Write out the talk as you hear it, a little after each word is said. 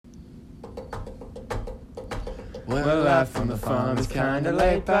Well, life from the farm is kinda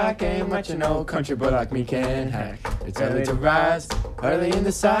laid back. Ain't much an old country boy like me can hack. It's early to rise, early in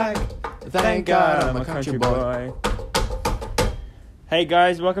the sack. Thank God I'm a country boy. Hey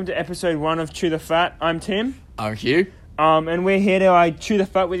guys, welcome to episode 1 of Chew the Fat. I'm Tim. I'm Hugh. And we're here to chew the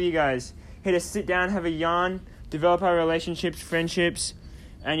fat with you guys. Here to sit down, have a yarn, develop our relationships, friendships,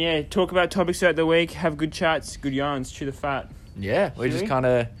 and talk about topics throughout the week, have good chats, good yarns, chew the fat. Yeah, we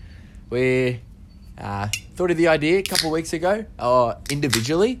thought of the idea a couple of weeks ago,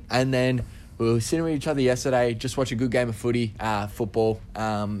 individually, and then we were sitting with each other yesterday, just watch a good game of footy, football,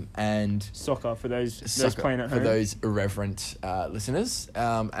 and soccer for those playing at home. For those irreverent listeners,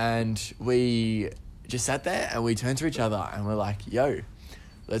 and we just sat there and we turned to each other and we're like, "Yo,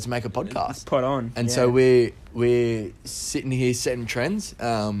 let's make a podcast." Pot on. And so we're sitting here setting trends.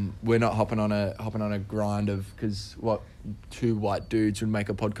 We're not hopping on a grind of because two white dudes would make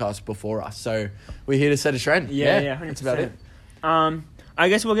a podcast before us. So we're here to set a trend. Yeah, 100%. That's about it. I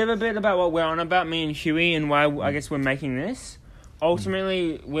guess we'll give a bit about what we're on about, me and Huey, and why I guess we're making this.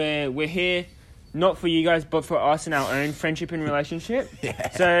 Ultimately, we're here not for you guys, but for us and our own friendship and relationship. Yeah.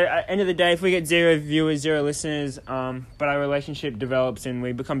 So at the end of the day, if we get 0 viewers, 0 listeners, but our relationship develops and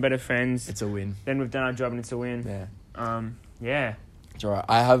we become better friends, it's a win. Then we've done our job and it's a win. Yeah. Yeah. It's all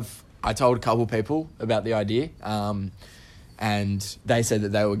right. I told a couple people about the idea, and they said that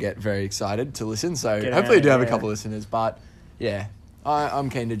they will get very excited to listen. So hopefully we do have a couple listeners. But yeah, I'm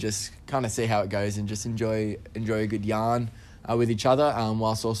keen to just kind of see how it goes and just enjoy a good yarn with each other,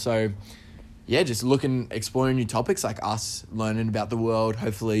 whilst also, just exploring new topics, like us learning about the world,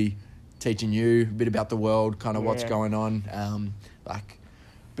 hopefully teaching you a bit about the world, kind of what's going on, like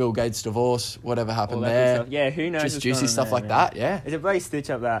Bill Gates' divorce, whatever happened there. Yeah, who knows? Just juicy stuff like that, yeah. It's a bloody stitch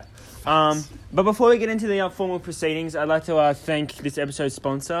up that. But before we get into the formal proceedings, I'd like to thank this episode's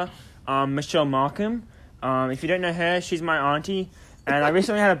sponsor, Michelle Markham. If you don't know her, she's my auntie. And I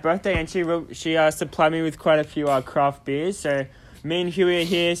recently had a birthday and she supplied me with quite a few craft beers. So me and Huey are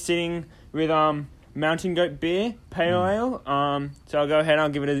here sitting with Mountain Goat beer, pale ale. So I'll go ahead and I'll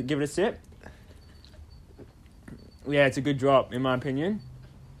give it a sip. Yeah, it's a good drop in my opinion.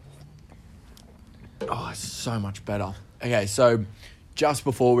 Oh, it's so much better. Okay, so just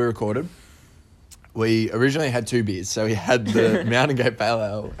before we recorded, we originally had 2 beers. So we had the Mountain Goat Pale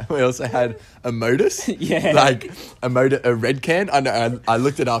Ale, and we also had a Modus. Yeah. Like a red can. I know, I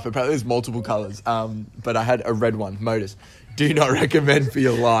looked it up. Apparently there's multiple colours. But I had a red one, Modus. Do not recommend for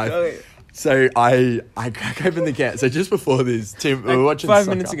your life. So I crack open the can. So just before this, Tim, we were watching 5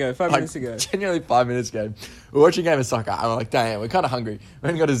 soccer. minutes ago. Genuinely 5 minutes ago. We were watching a game of soccer. And we're like, damn, we're kind of hungry. We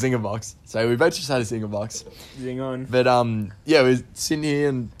haven't got a zinger box. So we both just had a zinger box. Zing on. But we're sitting here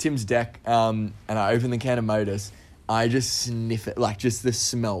on Tim's deck, and I open the can of Modus. I just sniff it, like just the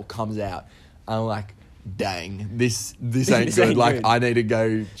smell comes out. I'm like, dang, this ain't good. Like good. I need to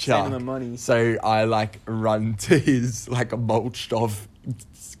go chuck. The money. So I run to his a mulched off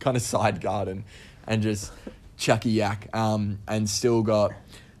kind of side garden and just chuck a yak, and still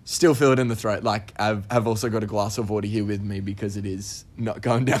feel it in the throat. Like I've also got a glass of water here with me because it is not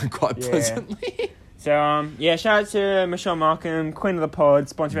going down quite pleasantly. So shout out to Michelle Markham, Queen of the Pod,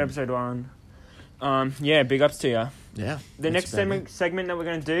 sponsor of episode 1. Big ups to you. Yeah. The next segment that we're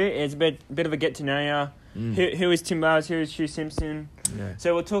going to do is a bit of a get to know you. Who is Tim Bowers? Who is Hugh Simpson? Yeah.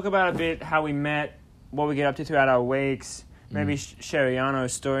 So we'll talk about a bit how we met, what we get up to throughout our weeks. Maybe share a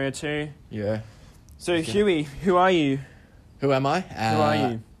story or 2. Yeah. So Huey, who are you? Who am I? Who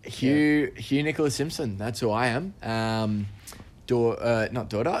are you? Hugh Nicholas Simpson. That's who I am. Not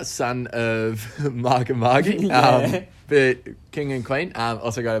daughter, son of Mark and Margie. But king and queen.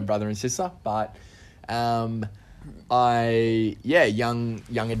 Also got a brother and sister. But young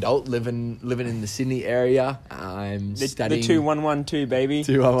adult living in the Sydney area. I'm studying the 2112, baby.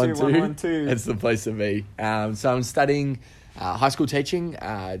 2112. It's the place to be. So I'm studying high school teaching,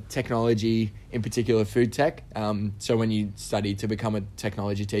 technology, in particular food tech. So when you study to become a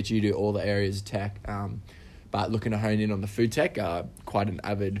technology teacher, you do all the areas of tech. But looking to hone in on the food tech, quite an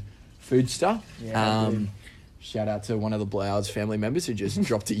avid food star. Yeah, shout out to one of the Blowers family members who just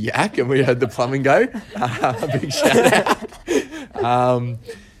dropped a yak and we heard the plumbing go. Big shout out.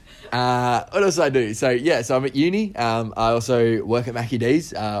 What else do I do? So I'm at uni. I also work at Mackie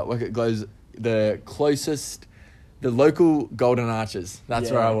D's, work at the local Golden Arches.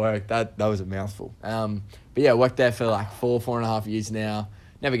 That's where I work. That was a mouthful. But worked there for 4.5 years now.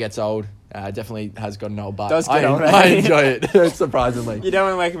 Never gets old. Definitely has got an old butt. Does get old. I enjoy it, surprisingly. You don't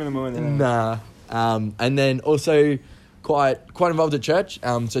want to wake up in the morning. Nah. And then also quite involved at church.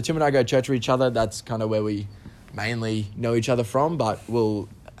 So Tim and I go to church with each other. That's kind of where we mainly know each other from, but we'll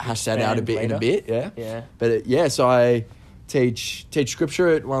hash that out a bit in a bit. Yeah. Yeah. But so I teach scripture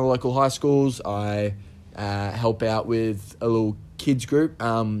at one of the local high schools. I help out with a little kids group,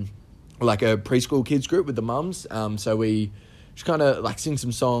 like a preschool kids group with the mums. So we just kind of like sing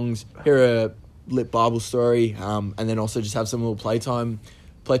some songs, hear a lit Bible story, and then also just have some little playtime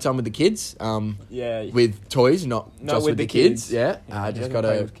with the kids. With toys, not just with the kids. Yeah. I just got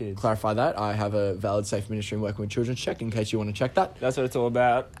to clarify that. I have a valid safe ministry and working with children's check in case you want to check that. That's what it's all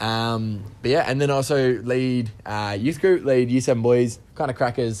about. But yeah, and then also lead youth group, lead Year 7 boys, kind of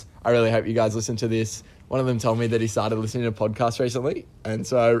crackers. I really hope you guys listen to this. One of them told me that he started listening to podcasts recently, and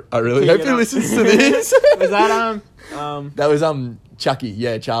so I really hope he listens to this. Was that That was Chucky,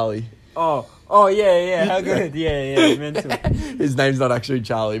 yeah, Charlie. Oh yeah, how good, yeah, mental. His name's not actually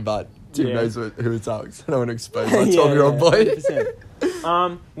Charlie, but Tim knows who it's Alex. I don't want to expose my 12-year-old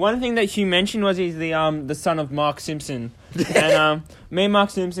boy. One thing that Hugh mentioned was he's the son of Mark Simpson, and me and Mark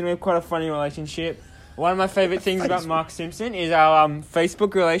Simpson, we have quite a funny relationship. One of my favourite things about Mark Simpson is our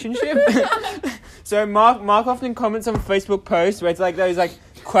Facebook relationship. So Mark often comments on Facebook posts where it's like those like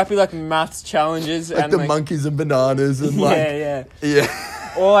crappy like maths challenges like and the monkeys and bananas and like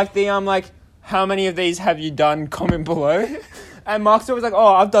yeah. Or like the like how many of these have you done? Comment below. And Mark's always like,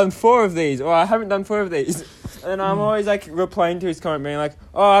 oh, I've done 4 of these, or I haven't done 4 of these. And I'm always like replying to his comment being like,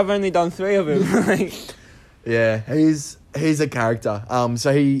 oh, I've only done 3 of them. Yeah, he's a character.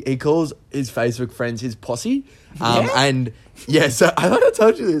 So he calls his Facebook friends his posse. And yeah, so I thought I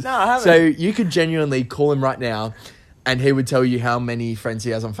told you this. No, I haven't. So you could genuinely call him right now and he would tell you how many friends he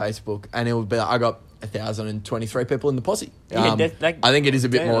has on Facebook, and he would be like, I got 1,023 people in the posse. I think it is a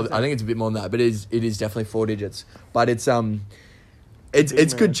bit more. I think it's a bit more than that, but it is definitely 4 digits. But it's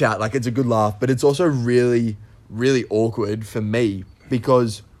good chat. Like, it's a good laugh, but it's also really, really awkward for me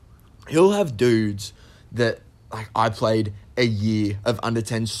because he'll have dudes that like I played a year of under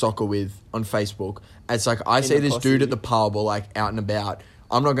 10 soccer with on Facebook. It's like I see this dude at the pub or like out and about.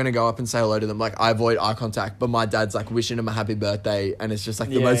 I'm not going to go up and say hello to them. Like, I avoid eye contact, but my dad's like wishing him a happy birthday, and it's just like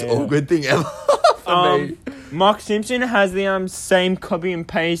the most awkward thing ever for me. Mark Simpson has the same copy and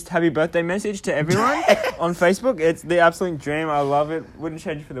paste happy birthday message to everyone on Facebook. It's the absolute dream. I love it. Wouldn't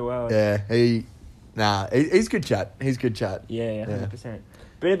change it for the world. Yeah, he's good chat. He's good chat. Yeah, 100%.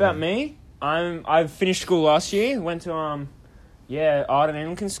 Bit about me. I've finished school last year. Went to Arden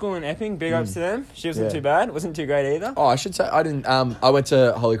Anglican School in Epping. Big ups to them. She wasn't too bad. Wasn't too great either. Oh, I should say I didn't. I went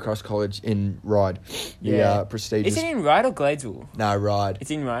to Holy Cross College in Ryde. The prestigious. Is it in Ryde or Gladesville? No, Ryde.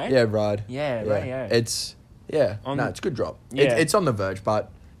 It's in Ryde? Yeah, Ryde. Yeah, right, yeah. It's it's a good drop. Yeah. It's on the verge,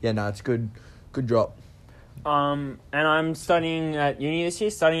 but it's good drop. And I'm studying at uni this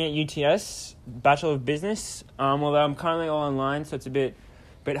year. Studying at UTS, Bachelor of Business. Although I'm currently all online, so it's a bit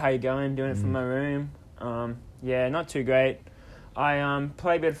how you going? Doing it from my room. Not too great. I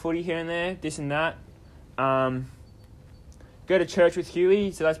play a bit of footy here and there, this and that. Go to church with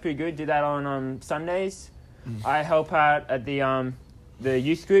Huey, so that's pretty good. Did that on Sundays. I help out at the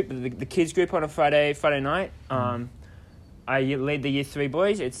youth group, the kids group on a Friday night. I lead the Year 3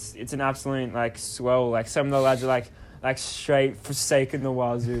 boys. It's an absolute like swell. Like, some of the lads are like straight forsaken the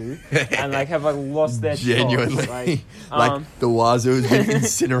wazoo and like have like lost their genuinely chops. Like the wazoo has been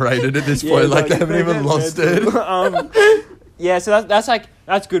incinerated at this point. Like, they haven't even lost it. So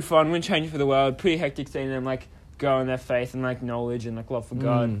that's good fun. Wouldn't change it for the world. Pretty hectic seeing them like grow in their faith and like knowledge and like love for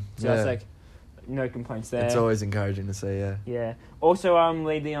God. So that's like no complaints there. It's always encouraging to see. Yeah. Also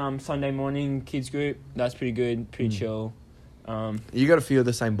lead the Sunday morning kids group. That's pretty good. Pretty chill. You got a few of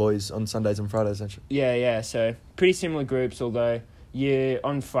the same boys on Sundays and Fridays, don't you? Yeah. So pretty similar groups, although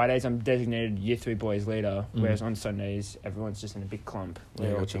on Fridays I'm designated Year 3 boys leader, whereas on Sundays everyone's just in a big clump.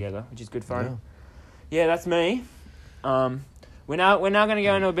 We're all together, which is good fun. Yeah, that's me. We're now going to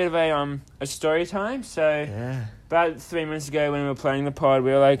go into a bit of a story time. So about 3 minutes ago when we were playing the pod,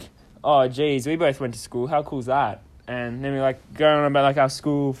 we were like, oh geez, we both went to school. How cool's that? And then we like going on about like our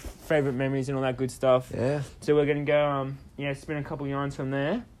school favourite memories and all that good stuff. Yeah. So we're going to go spin a couple yarns from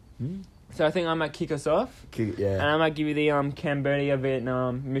there. So I think I might kick us off. And I might give you the Cambodia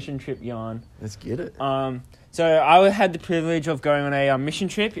Vietnam mission trip yarn. Let's get it. So I had the privilege of going on a mission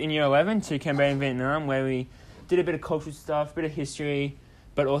trip in Year 11 to Cambodia and Vietnam, where we did a bit of cultural stuff, bit of history,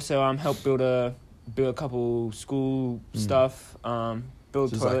 but also helped build a couple school stuff.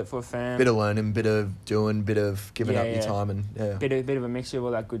 Build a toilet for a fam. Bit of learning, bit of doing, bit of giving up your time, and bit of a mixture of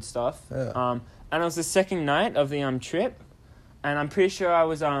all that good stuff. Yeah. And it was the second night of the trip, and I'm pretty sure I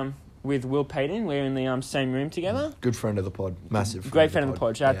was with Will Payton. We were in the same room together. Good friend of the pod, massive. Great friend of the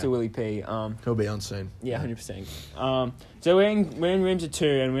pod. Shout out to Willie P. He'll be on soon. Yeah, 100%. So we're in rooms of 2,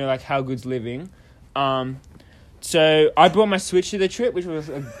 and we're like, how good's living? So I brought my Switch to the trip, which was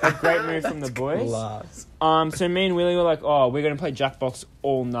a great move from the boys. Class. So me and Willie were like, oh, we're going to play Jackbox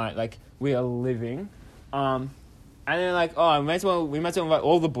all night. Like, we are living. And then like, oh, we might as well invite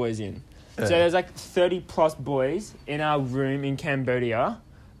all the boys in. So there's like 30 plus boys in our room in Cambodia.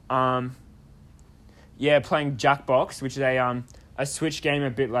 Playing Jackbox, which is a Switch game a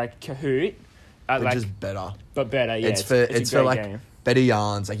bit like Kahoot. Which is better. But better, yeah. It's for like game. Better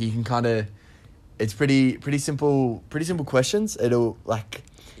yarns. Like you can kind of, it's pretty simple questions. It'll like,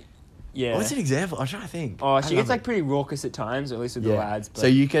 yeah. What's an example? I'm trying to think. Oh, she gets like pretty raucous at times, at least with the lads. But. So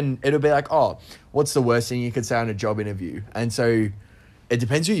it'll be like, oh, what's the worst thing you could say on a job interview? And so it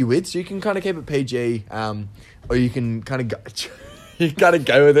depends who you're with. So you can kind of keep it PG, or you can kind of go, you kind of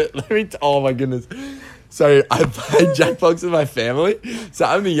go with it. Oh my goodness. So I played Jackbox with my family. So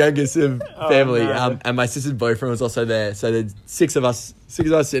I'm the youngest of family, and my sister's boyfriend was also there. So there's six of us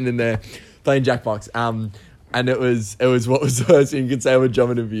sitting in there playing Jackbox. And it was what was the worst thing you could say on a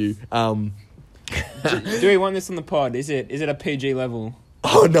job interview. Do we want this on the pod? Is it a PG level?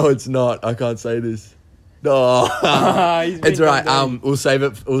 Oh no, it's not. I can't say this. No, it's all right. We'll save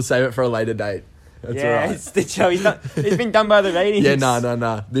it for a later date. That's all right. It's the show. It's been done by the ratings. Yeah,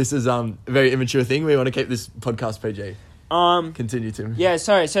 no. This is a very immature thing. We want to keep this podcast PG. Continue, Tim. Yeah,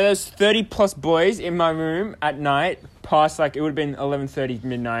 sorry. So there's 30 plus boys in my room at night, past like it would have been 11:30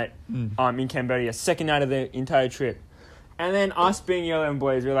 midnight. In Cambodia, second night of the entire trip, and then us being year 11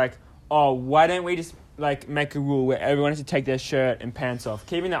 boys, we're like, oh, why don't we just like make a rule where everyone has to take their shirt and pants off,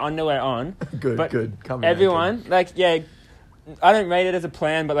 keeping their underwear on. Good. Everyone, I don't rate it as a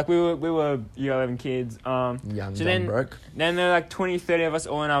plan, but like we were year 11 kids. Young, so dumb, broke. Then there were like 20, 30 of us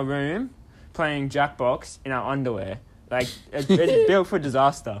all in our room playing Jackbox in our underwear. Like it's built for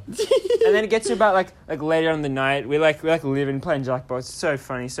disaster. And then it gets to about like later on in the night, we like living playing Jackbox. It's so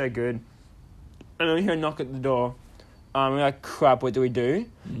funny, so good. And then we hear a knock at the door. We're like, crap, what do we do?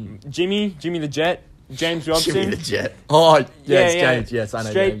 Jimmy the Jet, James Robson. Jimmy the Jet. Oh, yes, James. Yes, I know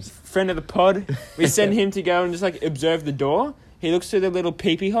Straight James. Friend of the pod. We send him to go and just like observe the door. He looks through the little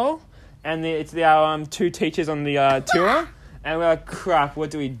peepee hole, and it's our two teachers on the tour. And we're like, crap,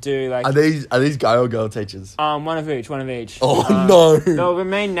 what do we do? Like, are these guy or girl teachers? One of each. Oh no! They'll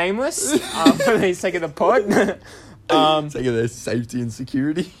remain nameless for the sake of the pod. Sake of their safety and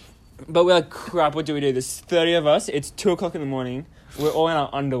security. But we're like, crap, what do we do? There's 30 of us. It's 2:00 in the morning. We're all in our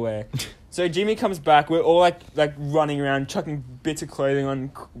underwear. So Jimmy comes back. We're all like running around, chucking bits of clothing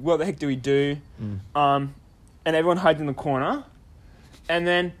on. What the heck do we do? And everyone hides in the corner. And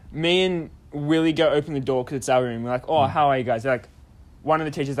then me and Willie go open the door because it's our room. We're like, oh, how are you guys? They're like, one of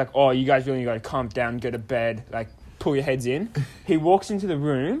the teachers like, oh, you guys really got to calm down, go to bed, like pull your heads in. He walks into the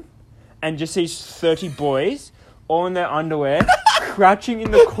room and just sees 30 boys all in their underwear, crouching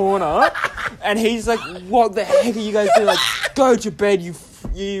in the corner, and he's like, what the heck are you guys doing? Like, go to bed,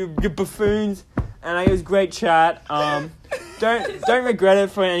 you buffoons. And it was great chat. Don't regret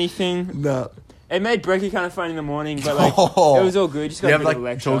it for anything. No. It made Brekkie kind of fun in the morning, but like it was all good. Just got a bit of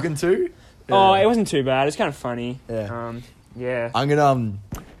lecture. Talking to? Yeah. Oh, it wasn't too bad. It's kind of funny. Yeah. Yeah. I'm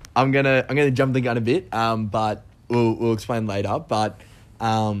gonna jump the gun a bit. But we'll explain later. But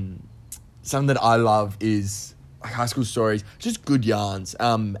something that I love is like high school stories, just good yarns.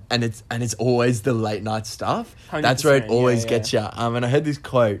 And it's always the late night stuff. That's where it always gets you. And I heard this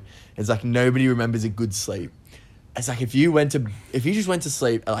quote. It's like, nobody remembers a good sleep. It's like if you just went to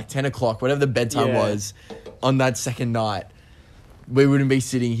sleep at like 10 o'clock, whatever the bedtime was, on that second night, we wouldn't be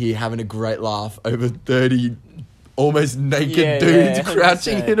sitting here having a great laugh over 30 almost naked dudes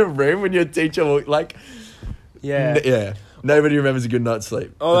crouching in a room when your teacher will like... Yeah. Nobody remembers a good night's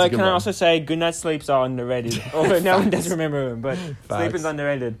sleep. Although, can I also say good night sleeps are underrated. Although no one does remember them, but sleep is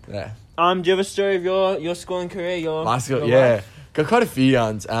underrated. Yeah. Do you have a story of your schooling career? My school, life? Got quite a few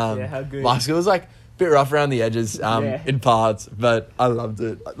yarns. How good. My school was like... bit rough around the edges in parts, but I loved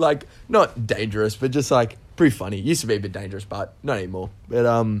it. Like, not dangerous, but just like pretty funny. Used to be a bit dangerous, but not anymore.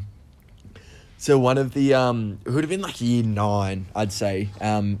 But so one of the it would have been like year 9, I'd say.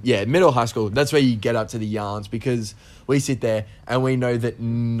 Middle high school. That's where you get up to the yarns, because we sit there and we know that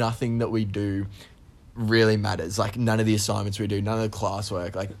nothing that we do really matters. Like, none of the assignments we do, none of the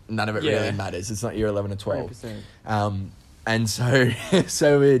classwork, like none of it really matters. It's not year 11 or 12. 100%. And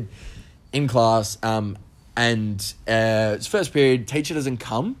so we'd in class, it's first period, teacher doesn't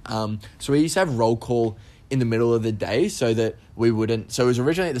come. So we used to have roll call in the middle of the day so that we wouldn't... So it was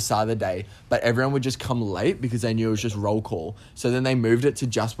originally at the start of the day, but everyone would just come late because they knew it was just roll call. So then they moved it to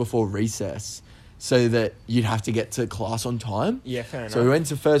just before recess so that you'd have to get to class on time. Yeah, fair enough. So we went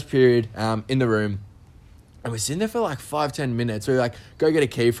to first period in the room, and we're sitting there for like 5-10 minutes. We were like, go get a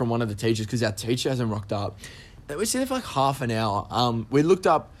key from one of the teachers because our teacher hasn't rocked up. We sat there for like half an hour. We looked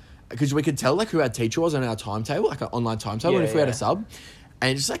up, because we could tell like who our teacher was on our timetable, like an online timetable, and if we had a sub.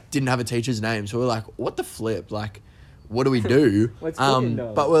 And it just like didn't have a teacher's name. So we're like, what the flip? Like, what do we do?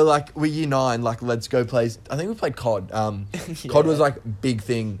 But we're like, we're year 9, like, let's go play. I think we played COD. COD was like big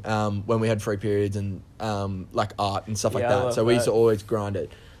thing when we had free periods and like art and stuff like that. So we used to always grind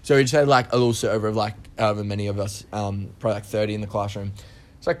it. So we just had like a little server of like however many of us, probably like 30 in the classroom.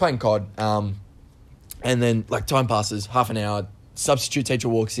 It's like playing COD. And then like time passes, half an hour, substitute teacher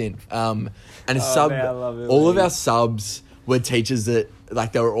walks in. And a sub, man, I love it, all of our subs were teachers that,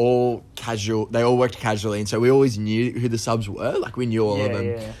 like, they were all casual. They all worked casually, and so we always knew who the subs were. Like, we knew all of them.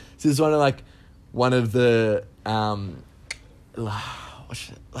 Yeah. So this is one of the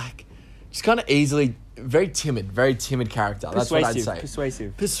just kind of easily very timid character. That's what I'd say.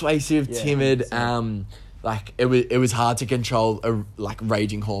 Persuasive, yeah, timid. 100%. Like it was hard to control like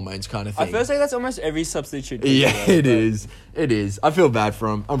raging hormones kind of thing. I feel like that's almost every substitute. Yeah, it is. I feel bad for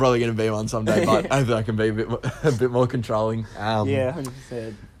him. I'm probably going to be one someday, but I think I can be a bit more controlling.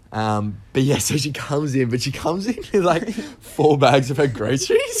 100%. But yeah, so she comes in with like 4 bags of her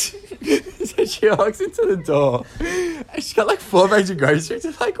groceries. So she walks into the door and she's got like 4 bags of groceries.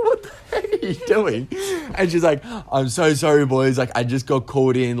 It's like, what the heck are you doing? And she's like, I'm so sorry, boys. Like, I just got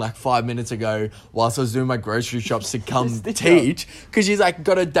called in like 5 minutes ago whilst I was doing my grocery shops to come teach, because she's like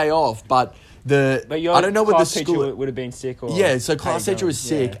got a day off. But I don't know what the school would have been sick, or so class teacher was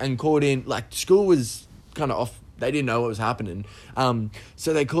sick and called in. Like, school was kind of off. They didn't know what was happening.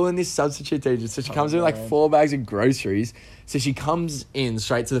 So they call in this substitute teacher. So she comes in with like 4 bags of groceries. So she comes in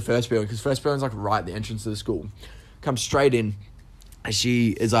straight to the first building, because first building's like right at the entrance to the school. Comes straight in, and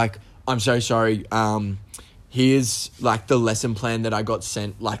she is like, I'm so sorry. Here's like the lesson plan that I got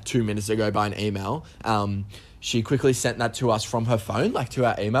sent like 2 minutes ago by an email. She quickly sent that to us from her phone, like to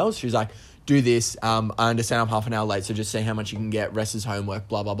our emails. She was like, do this. I understand I'm half an hour late, so just see how much you can get. Rest is homework,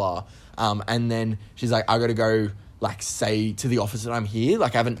 blah, blah, blah. And then she's like, I got to go, like, say to the office that I'm here.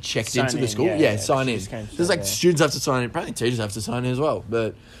 Like, I haven't checked into the school. Yeah, sign in. There's like students have to sign in. Probably teachers have to sign in as well.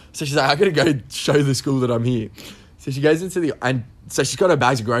 But so she's like, I got to go show the school that I'm here. So she goes into and so she's got her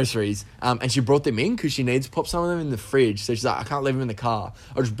bags of groceries, and she brought them in because she needs to pop some of them in the fridge. So she's like, I can't leave them in the car.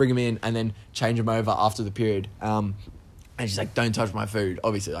 I'll just bring them in and then change them over after the period. And she's like, don't touch my food,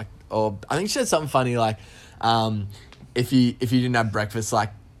 obviously. Like, or I think she said something funny like, if you didn't have breakfast,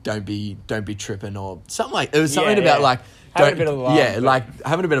 like, don't be tripping, or something like, it was something about like, having a bit of a laugh. Yeah, like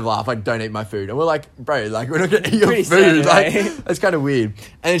having a bit of a laugh, like, don't eat my food. And we're like, bro, like, we're not going to eat your food. Like, that's kind of weird.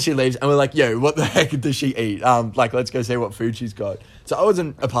 And then she leaves and we're like, yo, what the heck does she eat? Like, let's go see what food she's got. So I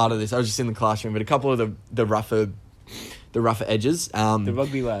wasn't a part of this. I was just in the classroom, but a couple of the rougher edges. The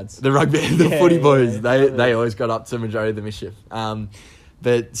rugby lads. The footy boys, they always got up to the majority of the mischief.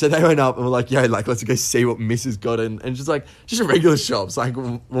 But so they went up and were like, yo, like, let's go see what Mrs. got in. And just like, just regular shops. Like,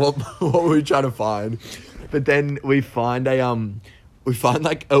 what were we trying to find? But then we find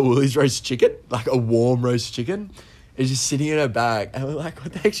like a Woolies roast chicken, like a warm roast chicken. It's just sitting in her bag. And we're like,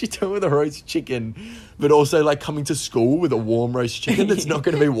 what the heck's she doing with a roast chicken? But also like coming to school with a warm roast chicken that's not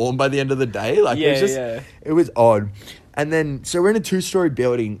going to be warm by the end of the day. Like, it was odd. And then, so we're in a 2-story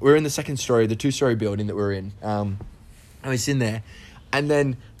building. We're in the second story, the 2-story building that we're in. And we're sitting there. And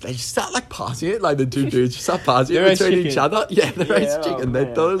then they just start like passing it, like the 2 dudes just start passing it between each other. Yeah, the roast chicken. They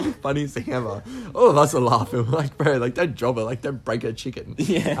thought it was the funniest thing ever. All of us are laughing. We're like, bro, like, don't drop it, like, don't break her chicken.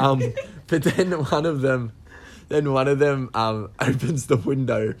 Yeah. But then one of them opens the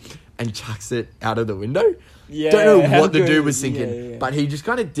window and chucks it out of the window. Yeah. Don't know what the dude was thinking, but he just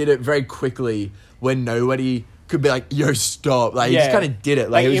kind of did it very quickly when nobody could be like, yo, stop. Like, he just kind of did it.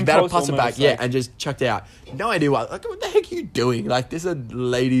 Like, he was about to pass it back. Yeah, and just chucked it out. No idea what. Like, what the heck are you doing? Like, this is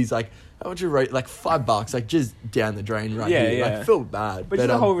ladies, like, how much you rate? Like, $5, like, just down the drain right here. Yeah. Like, feel bad. But just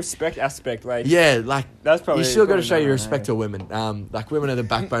the whole respect aspect, like. Yeah, like, that's probably. You still got to show your respect to women. Like, women are the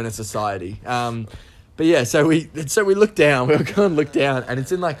backbone of society. But yeah, so we look down. We were going to look down, and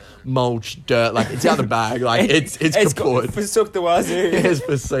it's in like mulch, dirt. Like, it's out the bag. Like, it's kaput. Forsook the wazoo. It's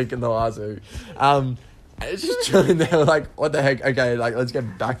forsaken the wazoo. It's just chilling there, like, what the heck? Okay, like, let's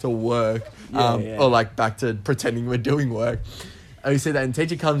get back to work. Or, like, back to pretending we're doing work. And we see that, and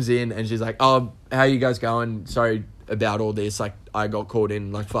teacher comes in, and she's like, oh, how you guys going? Sorry about all this. Like, I got called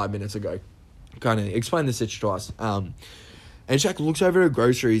in, like, 5 minutes ago. Kind of explain the situation to us. And she, like, looks over her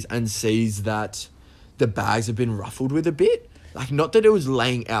groceries and sees that the bags have been ruffled with a bit. Like, not that it was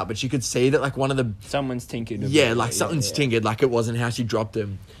laying out, but she could see that, like, one of the... Someone's tinkered. Something's tinkered. Like, it wasn't how she dropped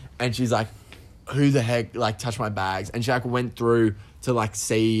them. And she's like, who the heck, like, touched my bags? And she, like, went through to, like,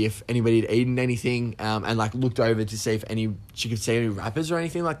 see if anybody had eaten anything, and, like, looked over to see if she could see any wrappers or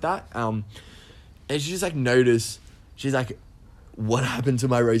anything like that. And and she just like noticed. She's like, "What happened to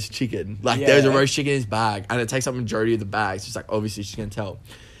my roast chicken?" Like there's a roast chicken in his bag, and it takes up the majority of the bag. So she's like, obviously she's gonna tell.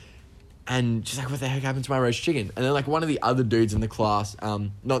 And she's like, "What the heck happened to my roast chicken?" And then like one of the other dudes in the class,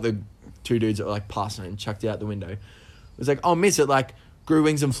 not the 2 dudes that were like passing it and chucked it out the window, was like, "Oh, miss, it like grew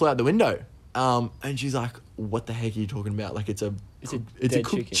wings and flew out the window." And she's like, "What the heck are you talking about? Like it's a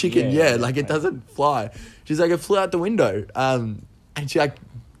cooked chicken. Yeah, like it doesn't fly." She's like, "It flew out the window." And she like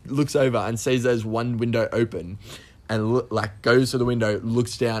looks over and sees there's one window open, and like goes to the window,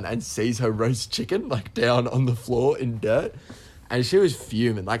 looks down and sees her roast chicken like down on the floor in dirt. And she was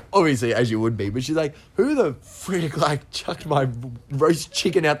fuming, like obviously as you would be, but she's like, "Who the frick like chucked my roast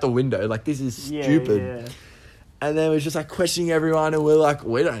chicken out the window? Like this is stupid." Yeah. And then it was just like questioning everyone, and we're like,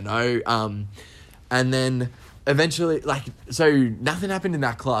 "We don't know." And then eventually, like, so nothing happened in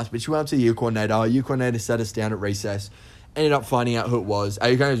that class, but she went up to the year coordinator. Our year coordinator sat us down at recess, ended up finding out who it was. Our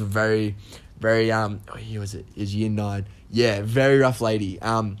year coordinator was very, very, what year was it? It was year 9. Yeah, very rough lady.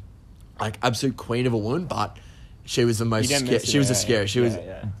 Like absolute queen of a woman, but she was the most, she was the scariest. She was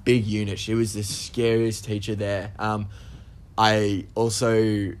big unit. She was the scariest teacher there. I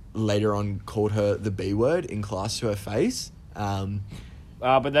also later on called her the B word in class to her face.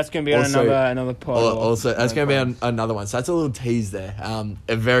 But that's going to be on another pod. Also, that's going to be on another one. So that's a little tease there.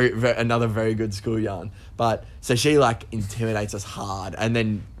 Another very good school yarn. But so she like intimidates us hard, and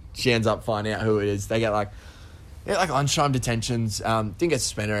then she ends up finding out who it is. They get like lunchtime detentions. Didn't get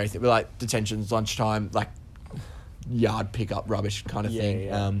suspended or anything, but like detentions, lunchtime, like yard pickup rubbish kind of thing.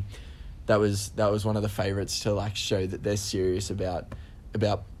 Yeah. That was one of the favourites to like show that they're serious about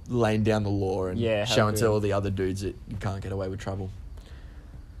laying down the law and showing to all the other dudes that you can't get away with trouble.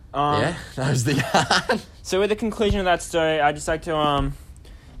 That was the yarn. So with the conclusion of that story, I'd just like to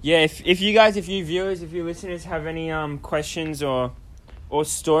if you viewers, if you listeners have any questions or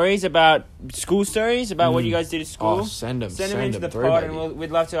stories about school stories about what you guys did at school, send them into the pod, and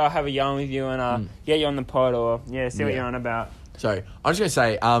we'd love to have a yarn with you and get you on the pod or see what you're on about. So I'm just gonna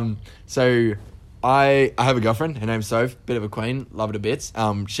say, so I have a girlfriend. Her name's Soph, bit of a queen, love her to bits.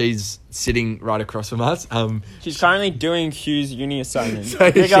 She's sitting right across from us. She's currently doing Hugh's uni assignment.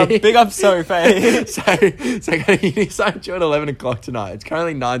 So big up Soph. Hey. so I got a uni assignment due at 11:00 tonight. It's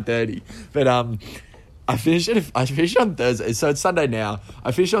currently 9:30, but I finished it on Thursday, so it's Sunday now.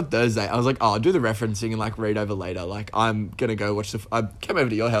 I finished on Thursday. I was like, I'll do the referencing and like read over later. Like I'm gonna go watch I came over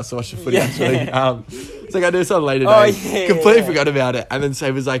to your house to watch the footy actually. It's like I do this on later day. Completely forgot about it. And then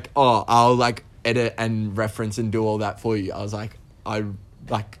Save was like, I'll like edit and reference and do all that for you. I was like, I'm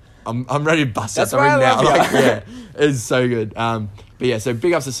ready to bust out something now. Like, it's so good. But yeah, so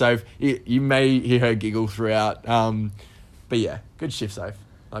big ups to Soph. You may hear her giggle throughout. But yeah, good shift, Soph.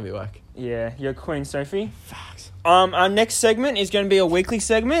 Love your work. Yeah, you're Queen Sophie. Facts. Our next segment is going to be a weekly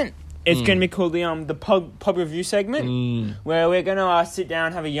segment. It's going to be called the pub review segment, where we're going to sit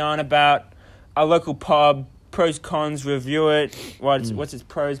down, have a yarn about our local pub, pros, cons, review it, what's its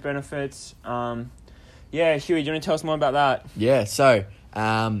pros, benefits. Huey, do you want to tell us more about that? Yeah, so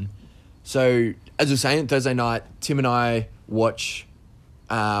as I was saying, Thursday night, Tim and I watched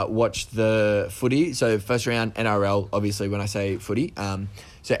the footy. So first round NRL, obviously when I say footy.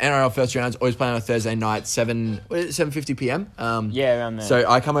 So NRL first rounds always playing on a Thursday night, 7:50 p.m. Around there. So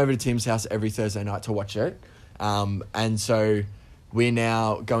I come over to Tim's house every Thursday night to watch it. And so we're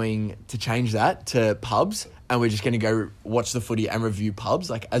now going to change that to pubs, and we're just going to go watch the footy and review pubs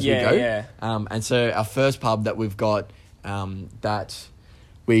like as we go. Yeah. And so our first pub that we've got that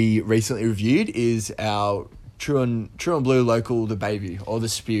we recently reviewed is our True and Blue local, the Bayview, or the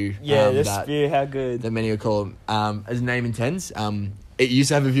Spew. The Spew, how good. That many would call them. As the name intends, it used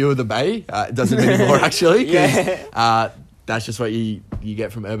to have a view of the bay. It doesn't anymore, actually. That's just what you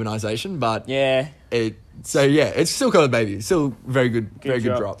get from urbanisation. But it's still called a Bayview. It's still very good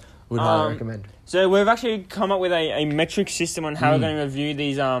drop. Would highly recommend. So we've actually come up with a metric system on how we're going to review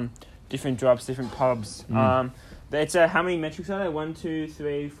these different drops, different pubs. It's how many metrics are there? 1, 2,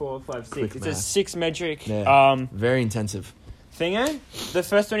 3, 4, 5, 6. Quick it's math. A 6 metric. Very intensive. Thingo. The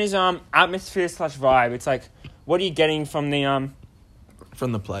first one is atmosphere/vibe. It's like, what are you getting from the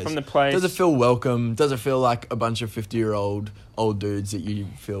place? Does it feel welcome? Does it feel like a bunch of 50-year-old old dudes that you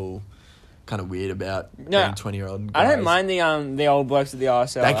feel kind of weird about? No, 20-year-old guys? I don't mind the old blokes at the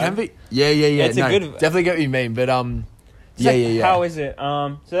RSL. They can be. Yeah. It's a good. Definitely get what you mean, but yeah. How is it?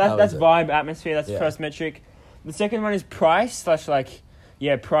 So that's vibe, atmosphere. That's the first metric. The second one is price /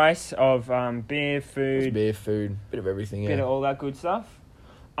 price of beer, food. Bit of everything. Bit of all that good stuff.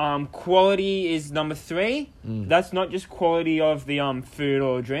 Quality is number 3. That's not just quality of the food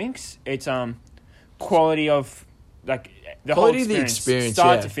or drinks. It's quality of like the quality whole of the experience,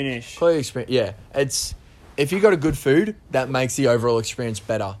 start to finish. Quality experience, yeah. It's if you got a good food, that makes the overall experience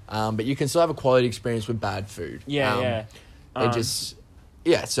better. But you can still have a quality experience with bad food. Yeah. It just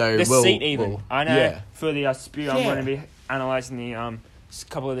So the seat even. I know for the spew, I'm Yeah. going to be analysing the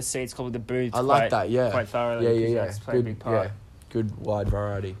couple of the seats, couple of the booths. I like that. Yeah, quite thoroughly. Yeah. That's played a big part. Yeah. Good wide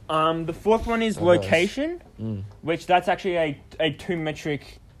variety. The fourth one is location, which that's actually a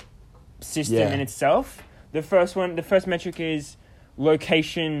 2-metric system in itself. The first metric is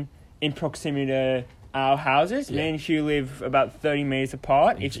location in proximity to our houses. Me and Hugh live about 30 metres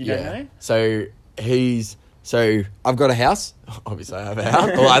apart, if you don't know. So I've got a house. Obviously, I have a house.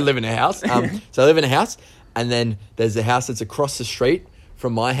 Well, I live in a house. So I live in a house, and then there's a house that's across the street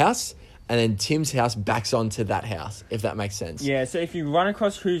from my house, and then Tim's house backs onto that house, if that makes sense. Yeah, so if you run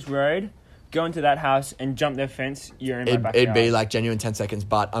across Who's Road, go into that house and jump their fence, you're in my backyard. It'd be like genuine 10 seconds,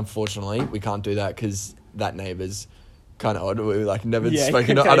 but unfortunately, we can't do that because that neighbour's kind of odd. We've never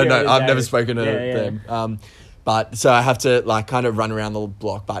spoken to, I don't know, I've never spoken to them. But so I have to kind of run around the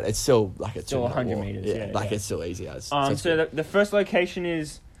block, but it's still it's still 100 metres. It's still easy as. So the first location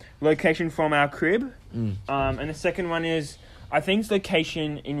is location from our crib, and the second one is I think it's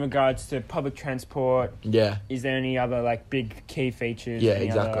location in regards to public transport. Yeah. Is there any other big key features? Yeah,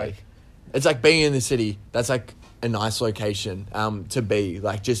 exactly. It's like being in the city. That's a nice location to be.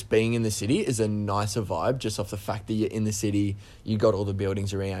 Just being in the city is a nicer vibe just off the fact that you're in the city, you got all the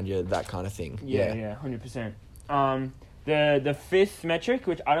buildings around you, that kind of thing. Yeah, 100%. The fifth metric,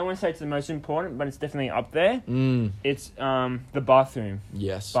 which I don't want to say it's the most important, but it's definitely up there. It's the bathroom.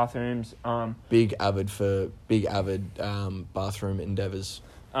 Yes. Bathrooms. Big avid bathroom endeavours.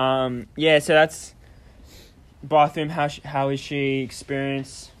 So that's bathroom. How is she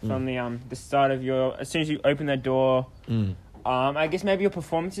experienced from the start of as soon as you open that door? I guess maybe your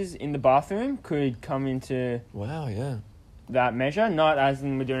performances in the bathroom could come into that measure. Not as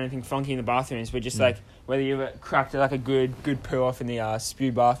in we're doing anything funky in the bathrooms, but just whether you've cracked a good poo off in the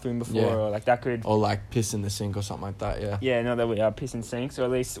spew bathroom before, or that could, or piss in the sink or something like that. Yeah, not that we piss in sinks, or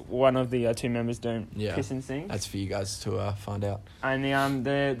at least one of the two members don't piss in sinks. That's for you guys to find out. And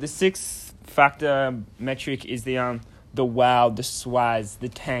the sixth factor metric is the wow, the swaz, the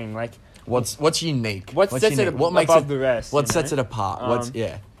tang. What's unique? What sets it above the rest? What sets it apart?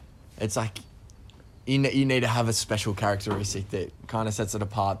 It's you need to have a special characteristic that kind of sets it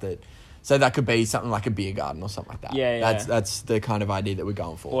apart. So that could be something like a beer garden or something like that. Yeah. That's the kind of idea that we're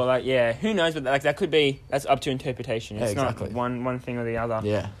going for. Or who knows? But that could be. That's up to interpretation. It's not one thing or the other.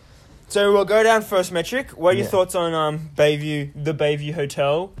 Yeah. So we'll go down first metric. What are your thoughts on Bayview, the Bayview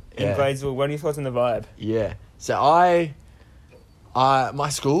Hotel in Gladesville? What are your thoughts on the vibe? Yeah. So my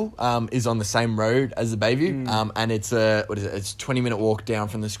school is on the same road as the Bayview, and it's it's a 20-minute walk down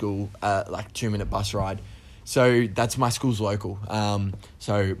from the school, 2-minute bus ride. So that's my school's local.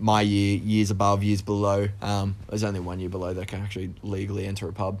 So my years above, years below. There's only 1 year below that can actually legally enter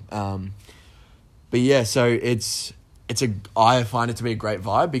a pub. So I find it to be a great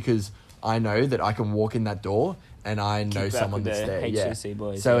vibe because I know that I can walk in that door and I know someone that's there. HCC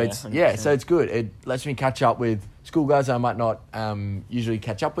boys. So so it's good. It lets me catch up with school guys I might not usually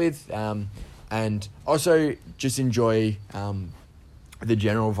catch up with, and also just enjoy the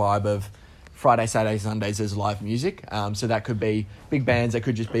general vibe of Friday, Saturday, Sundays. There's live music, so that could be big bands. That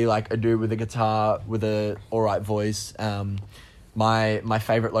could just be a dude with a guitar with a alright voice. My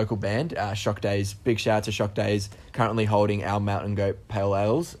favourite local band, Shock Days. Big shout out to Shock Days. Currently holding our Mountain Goat Pale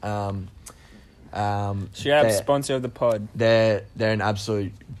Ales. Sponsor of the pod. They're an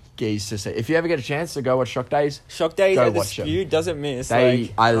absolute geese to see. If you ever get a chance to go watch Shock Days, at the spew doesn't miss.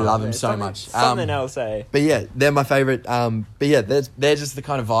 I love them so much. Something else, eh? But yeah, they're my favourite. They're just the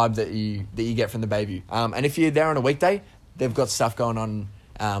kind of vibe that you get from the Bayview. And if you're there on a weekday, they've got stuff going on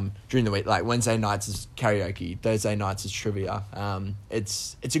during the week. Like Wednesday nights is karaoke, Thursday nights is trivia.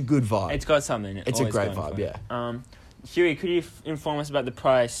 It's a good vibe. It's got something. It's a great vibe. Yeah. Huey, could you inform us about the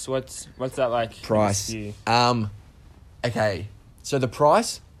price? What's that like? Price. Okay. So the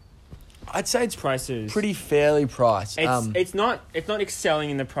price, I'd say it's prices pretty fairly priced. It's not excelling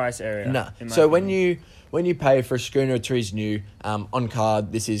in the price area. No. So opinion. when you pay for a schooner or two's new on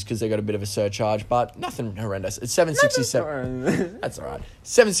card, this is because they got a bit of a surcharge, but nothing horrendous. It's $767. That's all right.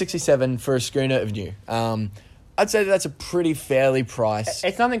 $767 for a schooner of new. I'd say that's a pretty fairly priced.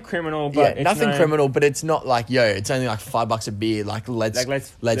 It's nothing criminal, but it's nothing criminal, but it's not it's only $5 a beer.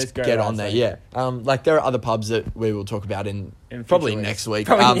 Let's get on there. Yeah. There are other pubs that we will talk about in probably next week.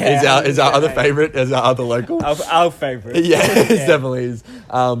 Is our other favorite, is our other local. Our favorite. Yeah, it definitely is.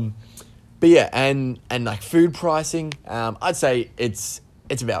 But yeah, and food pricing, I'd say it's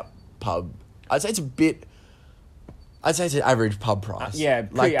about pub. I'd say it's a bit I'd say it's an average pub price. Yeah,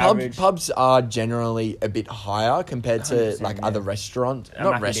 like pretty average. pubs are generally a bit higher compared to 100%, like yeah. other restaurants. Mackie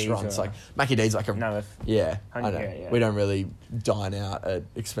Not D's restaurants, or- like Mackie D's like a No, yeah. I know. 100, yeah. We don't really dine out at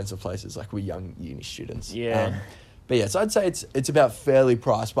expensive places like we're young uni students. Yeah. But yeah, so I'd say it's about fairly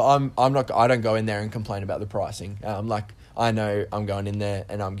priced, but I don't go in there and complain about the pricing. Like I know I'm going in there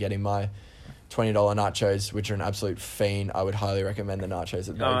and I'm getting my $20 nachos, which are an absolute fiend. I would highly recommend the nachos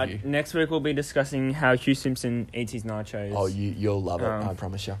at Bayview. Next week we'll be discussing how Hugh Simpson eats his nachos. Oh, you'll love it, I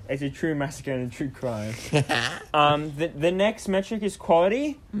promise you. It's a true massacre and a true crime. The next metric is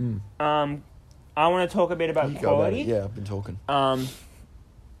quality. I want to talk a bit about quality. Yeah, I've been talking.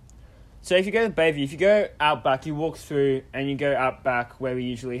 So if you go to Bayview, if you go out back, you walk through and you go out back where we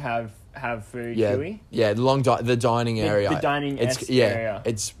usually have food. Yeah, Huey. yeah, the dining area. The dining area. area.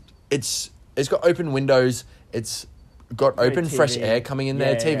 It's got open windows. It's got open fresh air coming in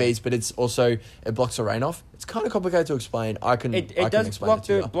there. TVs, but it's also it blocks the rain off. It's kind of complicated to explain. I can does explain it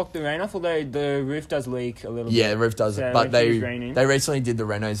to you. block the rain off, although the roof does leak a little bit. Yeah, the roof does, So but when it's raining. they recently did the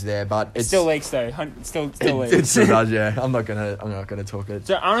renos there, but It still leaks though. Still leaks. It still does. Yeah, I'm not gonna talk it.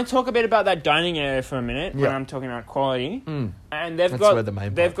 So I want to talk a bit about that dining area for a minute when I'm talking about quality. And That's where the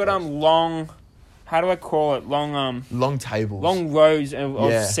main part goes. long, how do I call it? Long tables, long rows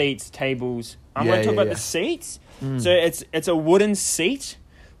of seats, tables. I'm going to talk about the seats. So it's a wooden seat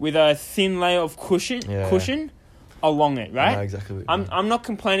with a thin layer of cushion along it, right? I know exactly what you mean. I'm not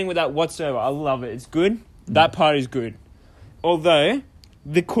complaining with that whatsoever. I love it. It's good. That part is good. Although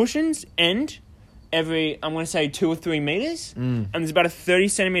the cushions end every, I'm going to say 2 or 3 meters, and there's about a 30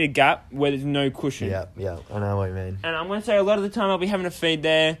 centimeter gap where there's no cushion. Yeah, I know what you mean. And I'm going to say a lot of the time I'll be having a feed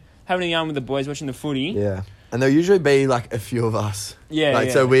there, having a yarn with the boys, watching the footy. Yeah, and there'll usually be like a few of us.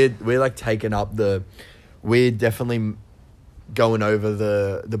 So we're like taking up we're definitely going over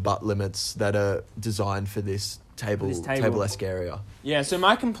the butt limits that are designed for this table-esque area. Yeah, so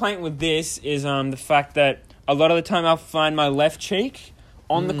my complaint with this is the fact that a lot of the time I'll find my left cheek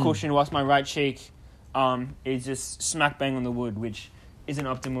on the cushion whilst my right cheek is just smack bang on the wood, which isn't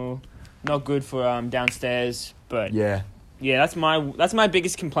optimal, not good for downstairs. But yeah, that's my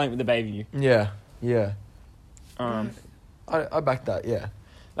biggest complaint with the Bayview. Yeah. I back that. Yeah.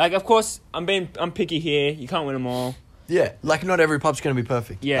 Like, of course, I'm picky here. You can't win them all. Yeah, like not every pub's going to be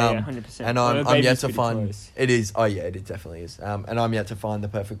perfect. Yeah, 100%. And I'm yet to find... Close. It is. Oh, yeah, it definitely is. And I'm yet to find the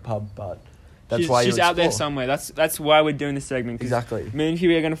perfect pub, but that's why she's out there somewhere. That's why we're doing this segment. Exactly. Me and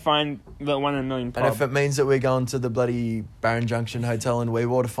Huey are going to find the 1 in a million pub. And if it means that we're going to the bloody Barron Junction Hotel in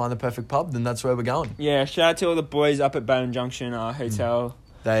Weewar to find the perfect pub, then that's where we're going. Yeah, shout out to all the boys up at Barron Junction Hotel.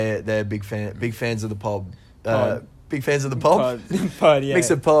 They're big fans of the pub. Big fans of the pub. Pod, yeah. Mix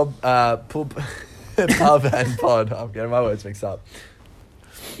of pub and pod. I'm getting my words mixed up.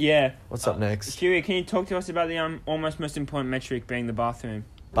 Yeah. What's up next? Huey, can you talk to us about the almost most important metric being the bathroom?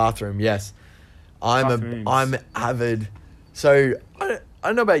 Bathroom, yes. I'm avid. So I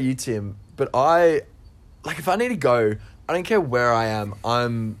don't know about you, Tim, but if I need to go, I don't care where I am.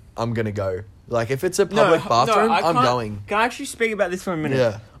 I'm gonna go. Like if it's a public bathroom, I'm going. Can I actually speak about this for a minute?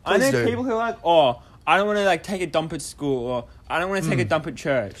 Yeah. I know people who are like, I don't want to take a dump at school, or I don't want to take a dump at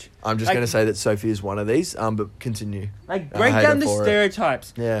church. I'm just going to say that Sophie is one of these, but continue. Break down the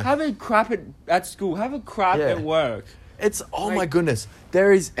stereotypes. Yeah. Have a crap at school. Have a crap at work. It's, my goodness.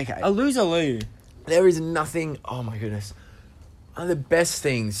 There is, a lose. There is nothing, oh my goodness. One of the best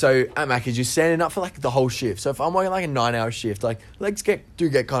things, so at Macca's, you're standing up for the whole shift. So if I'm working a 9-hour shift, legs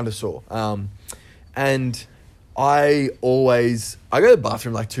get kind of sore. And I go to the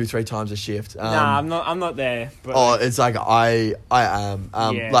bathroom 2-3 times a shift. Nah, I'm not there. But it's I am.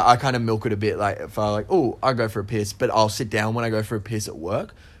 I kind of milk it a bit. If I I go for a piss, but I'll sit down when I go for a piss at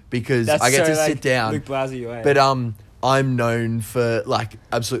work because I get to sit down. Luke Blasey way. But I'm known for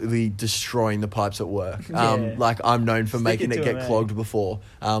absolutely destroying the pipes at work. I'm known for making it get clogged before.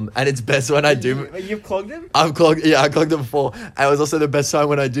 And it's best when I do. You've clogged them? I clogged it before. And it was also the best time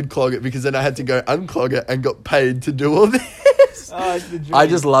when I did clog it because then I had to go unclog it and got paid to do all this. Oh, it's the dream. I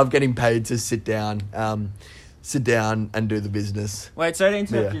just love getting paid to sit down and do the business. Wait, sorry to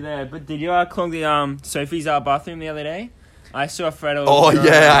interrupt you there, but did you clog the Sophie's bathroom the other day? I saw Fredo. Oh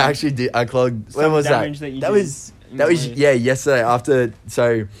yeah, I actually did. I clogged. When was that? That was yesterday.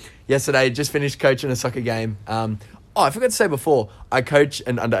 Yesterday, just finished coaching a soccer game. I forgot to say before, I coach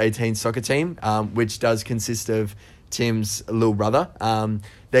an under-18 soccer team, which does consist of Tim's little brother.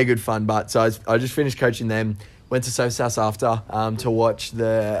 They're good fun, but so I just finished coaching them. Went to Soph's house after to watch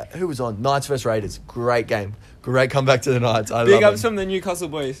who was on? Knights vs Raiders. Great game. Great comeback to the Knights. Big ups from the Newcastle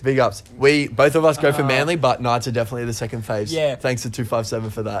boys. Big ups. Both of us go for Manly, but Knights are definitely the second faves. Yeah. Thanks to 257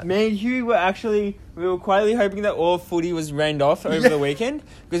 for that. Me and Hugh we were quietly hoping that all footy was rained off over the weekend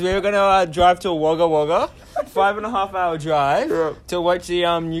because we were going to drive to Wagga Wagga, 5.5 hour drive to watch the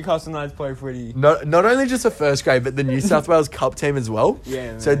Newcastle Knights play footy. Not only just the first grade, but the New South Wales Cup team as well.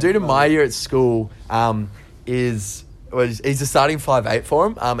 Yeah. So due to my year at school, he's a starting 5'8" for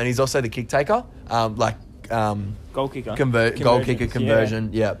him, and he's also the kick taker, Goal kicker. Goal kicker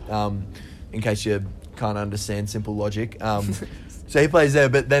conversion. Yeah. In case you can't understand simple logic. So he plays there,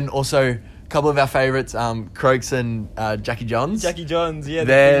 but then also a couple of our favourites, Croaks and Jackie Johns. Jackie Johns, yeah.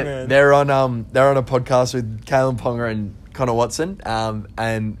 They're on a podcast with Kalen Ponga and Connor Watson,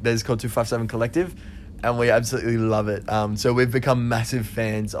 and there's called 257 Collective, and we absolutely love it. So we've become massive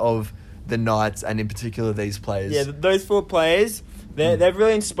fans of the Knights and in particular these players. Yeah, those 4 players. They've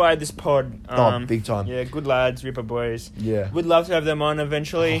really inspired this pod. Big time. Yeah, good lads, Ripper boys. Yeah. Would love to have them on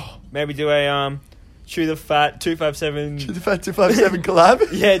eventually. Maybe do a Chew the Fat 257. Chew the Fat 257 collab?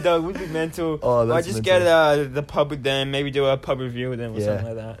 Yeah, dog, would be mental. Oh, that's I just mental. get the pub with them, maybe do a pub review with them or something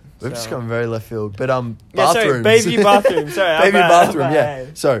like that. We've just gone very left field. But bathrooms. Sorry, Bayview bathroom. Sorry, Bayview bathroom, yeah.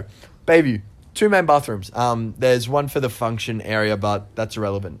 So, Bayview, 2 main bathrooms. There's one for the function area, but that's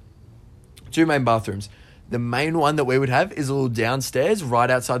irrelevant. 2 main bathrooms. The main one that we would have is a little downstairs right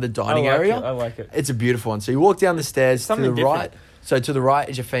outside the dining area. I like it. It's a beautiful one. So you walk down the stairs Something to the different. right. So to the right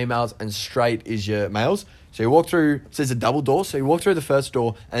is your females and straight is your males. So you walk through, so there's a double door. So you walk through the first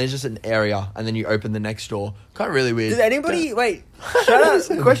door and there's just an area and then you open the next door. Kind of really weird. Does anybody, wait,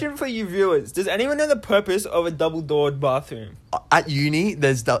 shut up. Question for you viewers. Does anyone know the purpose of a double-doored bathroom? At uni,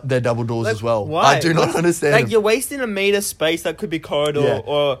 they're double doors as well. Why? I do not understand. Like, you're wasting a meter space that could be corridor, Yeah.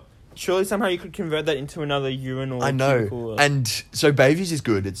 or surely somehow you could convert that into another urinal. I know. cubicle. And so Bayview's is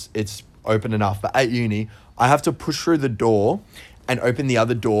good. It's open enough. But at uni, I have to push through the door and open the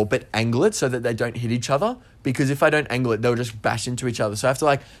other door, but angle it so that they don't hit each other. Because if I don't angle it, they'll just bash into each other. So I have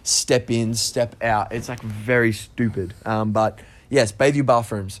to step in, step out. It's very stupid. But yes, Bayview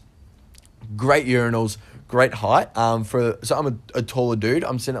bathrooms, great urinals, great height. So I'm a taller dude.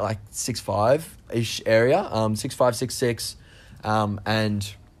 I'm sitting at 6'5" area, 6'5", 6'6",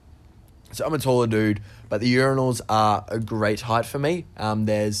 and so I'm a taller dude. But the urinals are a great height for me.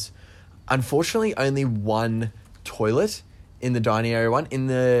 There's unfortunately only one toilet in the dining area one. In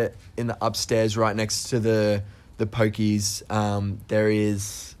the upstairs right next to the pokies, there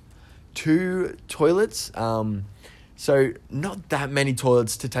is 2 toilets. So not that many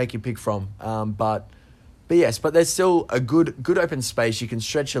toilets to take your pick from. But yes, but there's still a good open space. You can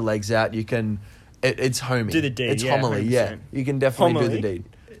stretch your legs out. You can it's homey. Do the deed. It's yeah, homily, 100%. yeah. You can definitely Homily? do the deed.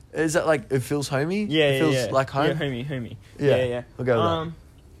 Is that it feels homey? Yeah, It feels yeah. like home? Yeah, homey. Yeah. Yeah. We'll go with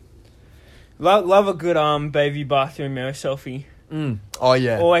Love a good baby bathroom mirror selfie. Oh,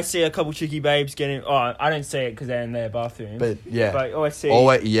 yeah. Always see a couple cheeky babes getting. Oh, I don't see it because they're in their bathroom. But, yeah. But always see. Couple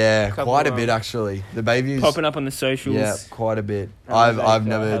quite a of, bit, actually. The Bayviews... popping up on the socials. Yeah, quite a bit. How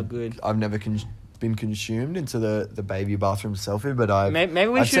good. Been consumed into the Bayview bathroom selfie, but maybe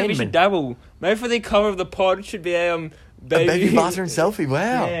we should dabble. Maybe for the cover of the pod, it should be a baby bathroom selfie.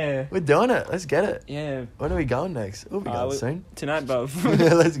 Wow, yeah, we're doing it. Let's get it. Yeah. When are we going next? We'll be going soon. Tonight, bruv.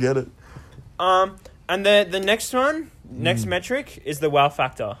 Yeah, let's get it. And the next one, next metric is the wow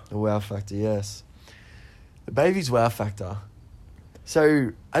factor. The wow factor, yes. The Bayview's wow factor.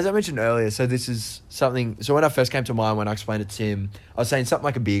 So, as I mentioned earlier, so this is something... So, when I first came to mind, when I explained it to him, I was saying something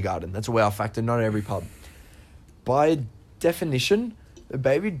like a beer garden. That's a wow factor, not at every pub. By definition, the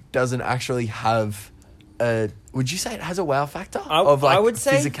Bayview doesn't actually have a... Would you say it has a wow factor? I would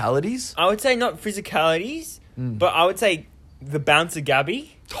say physicalities? I would say not physicalities, but I would say the bouncer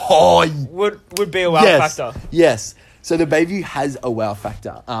Gabby would be a wow factor. Yes. So the Bayview has a wow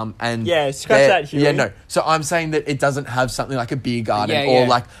factor. And yeah, scratch that, Huey. Yeah, no. So I'm saying that it doesn't have something like a beer garden or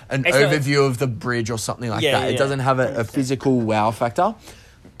an overview of the bridge or something like that. It doesn't have a physical wow factor.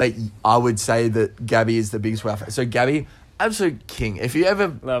 But I would say that Gabby is the biggest wow factor. So Gabby, absolute king. If you ever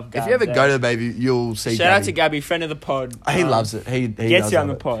go to the Bayview, you'll see Shout out to Gabby, friend of the pod. He loves it. He gets you on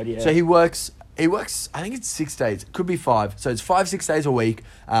the pod, yeah. So he works, I think it's 6 days. It could be 5. So it's 5-6 days a week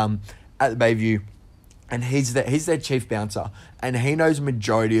at the Bayview. And he's their chief bouncer, and he knows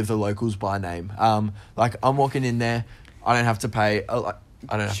majority of the locals by name. I'm walking in there, I don't have to pay. I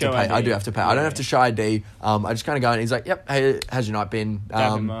don't have to pay. ID. I do have to pay. Yeah. I don't have to show ID. I just kind of go in. He's like, "Yep, hey, how's your night been?"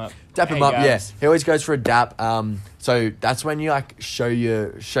 Dap him up. Dap him up. Yeah, he always goes for a dap. So that's when you show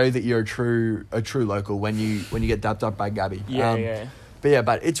that you're a true local when you get dapped up by Gabby. Yeah.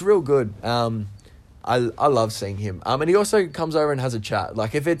 But it's real good. I love seeing him. And he also comes over and has a chat.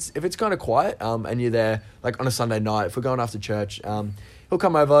 Like if it's kind of quiet, and you're there like on a Sunday night, if we're going after church, he'll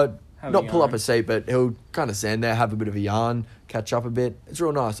come over, not pull up a seat, but he'll kind of stand there, have a bit of a yarn, catch up a bit. It's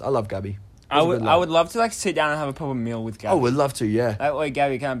real nice. I love Gabby. I would love to like sit down and have a proper meal with Gabby. Oh, we'd love to, yeah. That way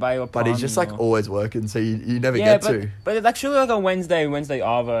Gabby can't buy you a But he's just like always working, so you never get to. But like surely like a Wednesday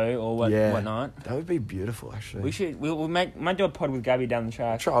Arvo or whatnot. That would be beautiful, actually. We'll might do a pod with Gabby down the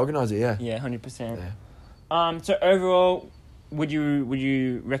track. Try organise it, yeah. Yeah, 100%. Yeah. So overall, would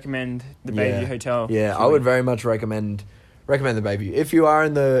you recommend the Bayview Hotel? Yeah, I would very much recommend the Bayview. If you are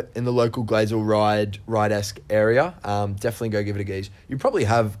in the local Gladesville ride-esque area, definitely go give it a gaze. You probably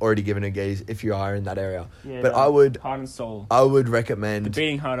have already given it a gaze if you are in that area. Yeah, but I would heart and soul. I would recommend the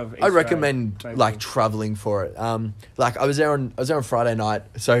beating heart of East I'd recommend like traveling for it. Like I was there on Friday night,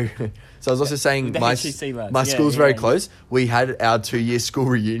 so I was also saying my school's very close. We had our 2-year school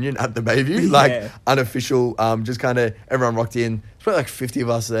reunion at the Bayview, unofficial. Just kind of everyone rocked in. It's probably like 50 of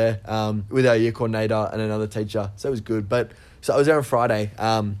us there, with our year coordinator and another teacher. So it was good. So I was there on Friday,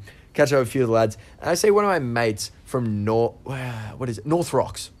 catch up with a few of the lads, and I see one of my mates from North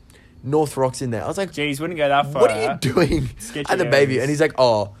Rocks. North Rocks in there. I was like, geez, wouldn't go that far. What are you doing at the Bayview? And he's like,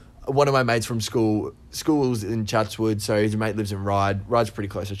 oh, one of my mates from school's in Chatswood, so his mate lives in Ryde. Ryde's pretty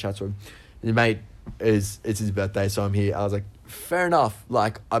close to Chatswood. His mate it's his birthday, so I'm here. I was like, fair enough.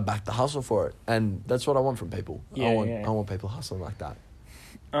 Like, I back the hustle for it, and that's what I want from people. I want people hustling like that.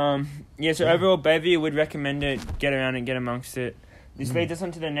 So overall, Bayview would recommend it. Get around and get amongst it. This leads us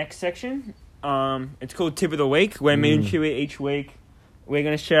on to the next section. It's called Tip of the Week, where me and Chewy each week we're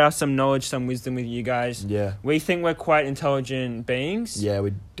going to share some knowledge, some wisdom with you guys. Yeah. We think we're quite intelligent beings. Yeah,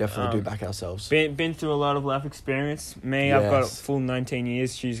 we definitely do back ourselves. Been through a lot of life experience. Me, I've got full 19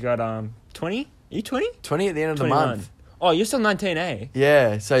 years. She's got 20. Are you 20? 20 at the end of 21. The month. Oh, you're still 19, eh?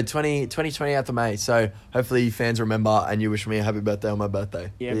 Yeah, so 2020 out to May. So hopefully fans remember and you wish me a happy birthday on my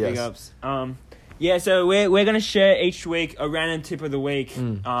birthday. Yeah, big ups. So we're going to share each week a random tip of the week.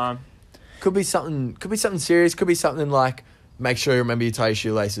 Could be something serious. Could be something like, make sure you remember you tie your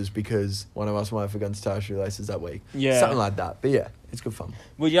shoelaces because one of us might have forgotten to tie our shoelaces that week. Yeah. Something like that. But yeah, it's good fun.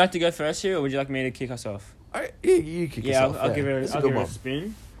 Would you like to go first here or would you like me to kick us off? You kick us off. I'll give it a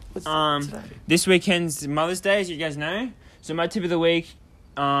spin. This weekend's Mother's Day, as you guys know. So my tip of the week,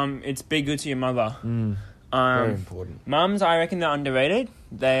 it's be good to your mother. Very important. Mums, I reckon they're underrated.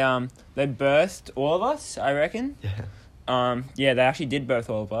 They birthed all of us, I reckon. Yeah. They actually did birth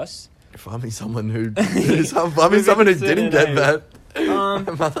all of us. Find me someone who didn't get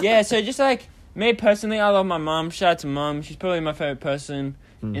that. So just like me personally, I love my mum. Shout out to mum. She's probably my favourite person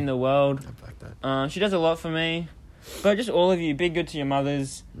in the world. I like that. She does a lot for me. But just all of you, be good to your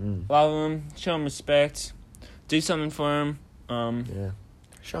mothers. Love them. Show them respect. Do something for them.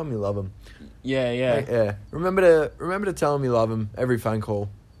 Show them you love them. Yeah. Remember to tell them you love them every phone call.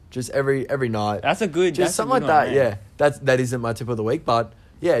 Just every night. That's a good. Just something like that. Yeah. That isn't my tip of the week, but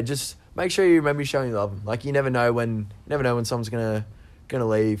yeah, just make sure you remember showing you love them. Like you never know when someone's gonna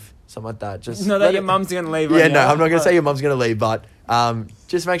leave, something like that. Just not that your mum's gonna leave. Yeah, no, I'm not gonna say your mum's gonna leave, but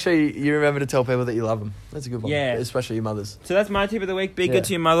just make sure you remember to tell people that you love them. That's a good one. Yeah, especially your mothers. So that's my tip of the week. Be good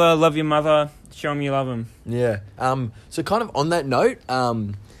to your mother. Love your mother. Show them you love them. Yeah. So kind of on that note,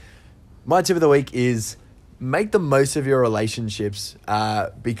 my tip of the week is make the most of your relationships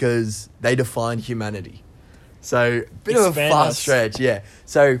because they define humanity. So, bit of a fast stretch, yeah.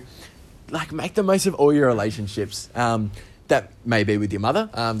 So, like, make the most of all your relationships. That may be with your mother.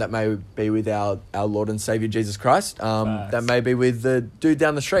 That may be with our Lord and Saviour, Jesus Christ. That may be with the dude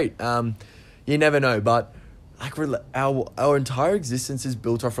down the street. You never know. But, like, our entire existence is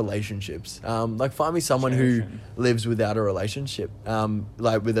built off relationships. Like, find me someone who lives without a relationship.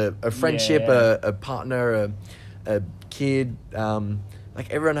 Like, with a friendship, a partner, a kid. Like,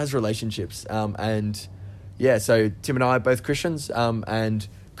 everyone has relationships. And... yeah, so Tim and I are both Christians, and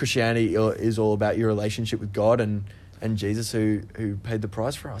Christianity is all about your relationship with God and Jesus who paid the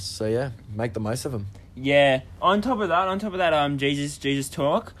price for us. So yeah, make the most of them. Yeah. On top of that, Jesus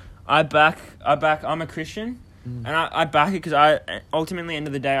talk. I'm a Christian, and I back it because ultimately, end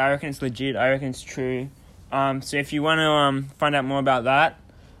of the day, I reckon it's legit. I reckon it's true. So if you want to find out more about that,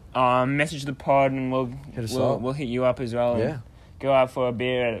 message the pod and we'll hit you up as well. Yeah. Go out for a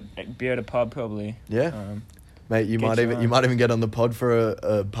beer at a pub probably. Yeah, mate. You might even get on the pod for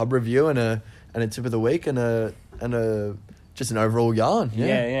a pub review and a tip of the week and a just an overall yarn.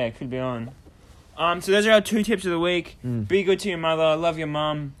 Yeah, it could be on. So those are our 2 tips of the week. Be good to your mother, love your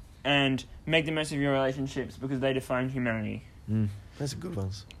mum, and make the most of your relationships because they define humanity. Those are good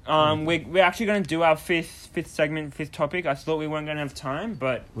ones. We're actually going to do our fifth segment, fifth topic. I thought we weren't going to have time,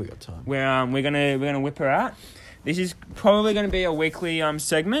 but We got time. we're gonna whip her out. This is probably going to be a weekly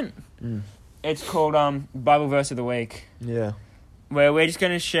segment. It's called Bible Verse of the Week. Yeah. Where we're just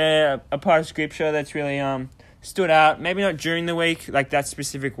going to share a part of scripture that's really stood out. Maybe not during the week, like that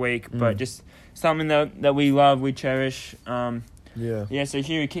specific week, but just something that we love, we cherish. Yeah, so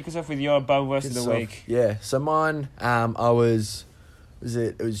Hugh, kick us off with your Bible Verse of the Week. Yeah, so mine, it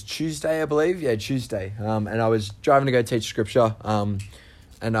was Tuesday, I believe? Yeah, Tuesday. And I was driving to go teach scripture,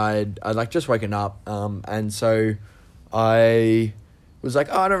 and I'd like just woken up, and so I was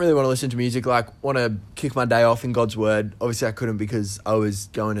like, I don't really want to listen to music, like, want to kick my day off in God's Word. Obviously, I couldn't because I was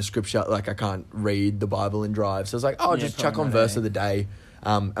going to scripture, like, I can't read the Bible and drive. So I was like, just chuck on verse of the day.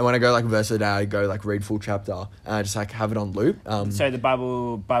 And when I go, like, verse of the day, I go, like, read full chapter, and I just, like, have it on loop. So the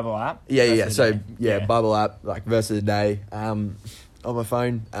Bible app? Yeah. So, Bible app, like, verse of the day, on my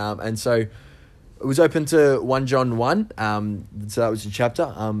phone. And so it was open to 1 John 1, so that was the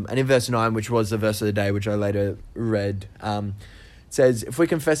chapter. And in verse 9, which was the verse of the day, which I later read, it says, if we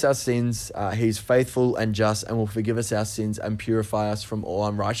confess our sins, he's faithful and just and will forgive us our sins and purify us from all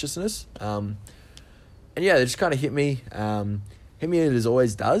unrighteousness. And yeah, it just kind of hit me as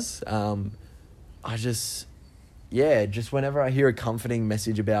always does. Just whenever I hear a comforting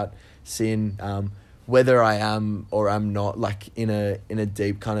message about sin, whether I am or am not, like in a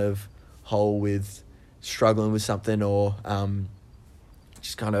deep kind of hole with struggling with something or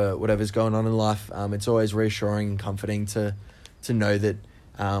just kind of whatever's going on in life, it's always reassuring and comforting to know that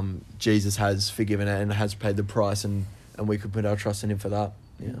Jesus has forgiven it and has paid the price, and we could put our trust in him for that.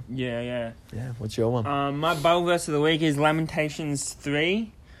 Yeah. What's your one? My Bible verse of the week is Lamentations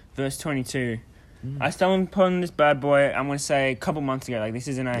 3, verse 22. I stumbled upon this bad boy, I'm going to say a couple months ago. Like, this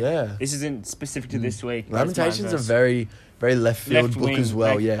isn't specific to this week. Lamentations are very, very left field book as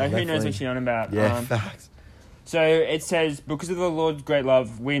well. Like who knows what you're on about. Yeah, facts. So it says, because of the Lord's great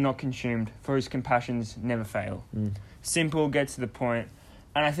love, we're not consumed, for his compassions never fail. Simple, get to the point.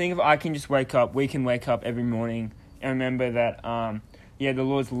 And I think if I can just we can wake up every morning and remember that, the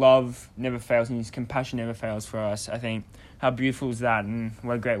Lord's love never fails and his compassion never fails for us. I think how beautiful is that, and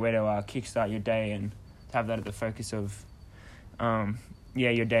what a great way to kickstart your day and to have that at the focus of,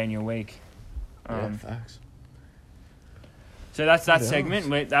 your day and your week. Facts. So that's that segment.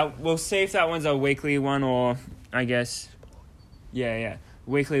 We'll see if that one's a weekly one or, I guess,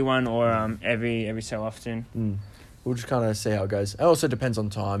 weekly one or every so often. We'll just kind of see how it goes. It also depends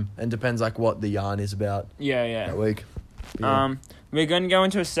on time and depends like what the yarn is about. That week. We're going to go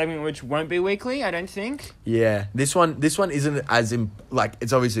into a segment which won't be weekly, I don't think. Yeah, this one isn't as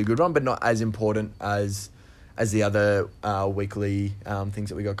it's obviously a good one, but not as important as the other weekly things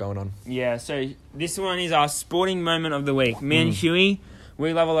that we got going on. Yeah, so this one is our sporting moment of the week. Me and Huey,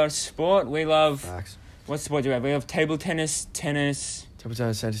 we love a lot of sport. We love... Facts. What sport do we have? We have table tennis. Table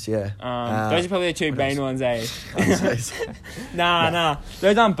tennis, yeah. Those are probably the two main ones, eh? Nah.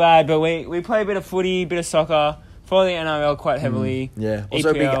 Those aren't bad, but we play a bit of footy, bit of soccer. Follow the NRL quite heavily. Yeah. Also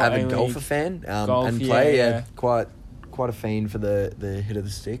EPL, a big avid golfer fan. And play, quite a fiend for the hit of the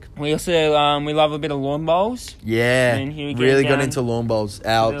stick. We also we love a bit of lawn bowls. Yeah. Really got into lawn bowls.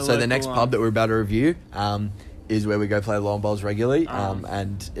 So the next pub that we're about to review is where we go play lawn bowls regularly.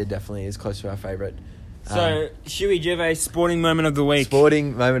 And it definitely is close to our favourite. So, Shuey, do you have a sporting moment of the week?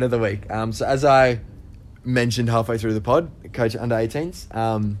 Sporting moment of the week. So as I mentioned halfway through the pod, coach under 18s.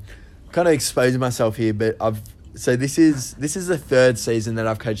 Kind of exposing myself here, but this is the third season that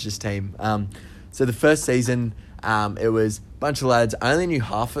I've coached this team. So the first season, it was a bunch of lads. I only knew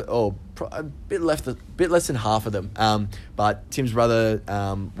a bit less than half of them. But Tim's brother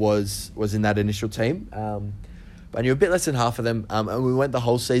was in that initial team. But I knew a bit less than half of them. And we went the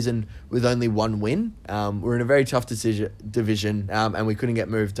whole season with only one win. We're in a very tough division, and we couldn't get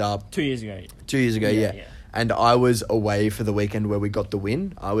moved up. 2 years ago. 2 years ago, yeah. And I was away for the weekend where we got the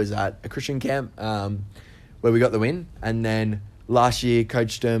win. I was at a Christian camp where we got the win. And then last year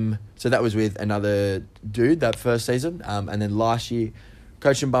coached them. So that was with another dude that first season. And then last year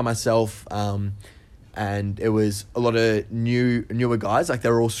coached them by myself. And it was a lot of newer guys. Like they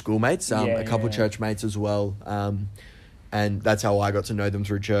were all schoolmates. A couple of church mates as well. And that's how I got to know them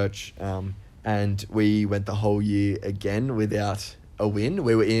through church. And we went the whole year again without a win.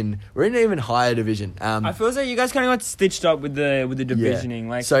 We're in an even higher division. I feel as though you guys kind of got stitched up with the divisioning.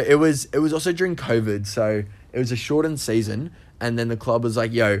 Yeah. So it was also during COVID. So it was a shortened season, and then the club was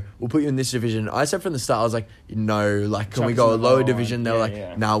like, "Yo, we'll put you in this division." I said from the start, I was like, "No, like, can we go a lower division?" They were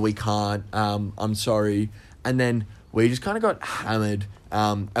like, "No, we can't. I'm sorry." And then we just kind of got hammered,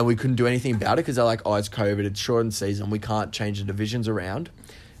 and we couldn't do anything about it because they're like, oh, it's COVID, it's shortened season, we can't change the divisions around,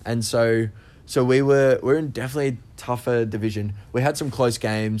 and so we're in definitely a tougher division. We had some close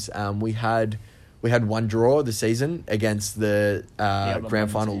games. We had one draw this season against the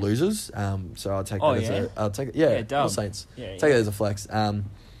grand final losers. So I'll take that I'll take it. Yeah, All Saints. Take it as a flex.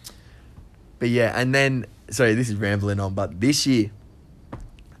 But yeah, and then sorry, this is rambling on, but this year,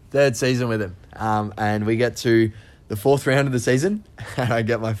 third season with him, and we get to the fourth round of the season, and I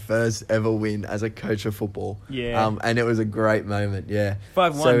get my first ever win as a coach of football. Yeah. And it was a great moment. Yeah.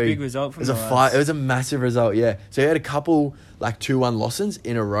 5-1, big result from It was a massive result. Yeah. So he had a couple 2-1 losses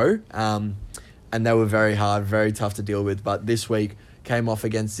in a row, and they were very hard, very tough to deal with. But this week came off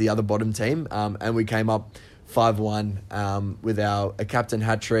against the other bottom team, and we came up 5-1 with a captain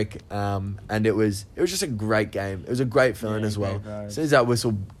hat trick, and it was just a great game. It was a great feeling as well. As soon as that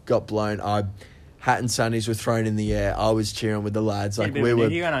whistle got blown, hat and sunnies were thrown in the air. I was cheering with the lads. Like we were.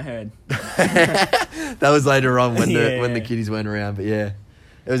 You and I heard. That was later on when the kiddies went around. But yeah,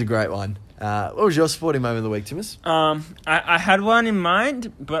 it was a great one. What was your sporting moment of the week, Timus? I had one in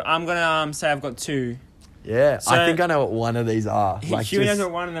mind, but I'm gonna say I've got two. Yeah, so, I think I know what one of these are. Huey knows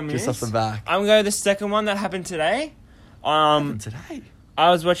what one of them is. Just off the back. I'm gonna go to the second one that happened today. Today? I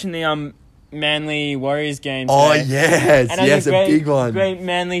was watching the Manly Warriors game today. Oh, yes. And yes, a big one. Great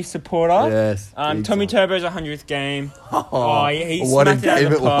Manly supporter. Yes. Tommy Turbo's 100th game. He what a smacked it out game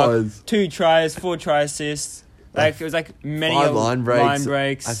of the it park. Was. 2 tries, 4 try assists. It was many 5 line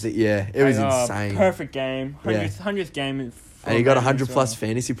breaks. I think, it was insane. Perfect game. 100th game. And he got 100 plus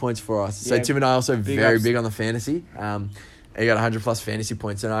fantasy points for us. So Tim and I are also very big on the fantasy. He got 100 plus fantasy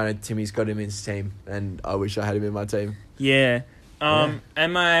points, and I know Timmy's got him in his team, and I wish I had him in my team. Yeah. And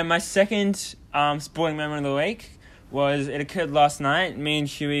my second sporting moment of the week was it occurred last night. Me and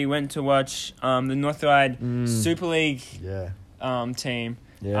Huey went to watch the North Ryde Super League team.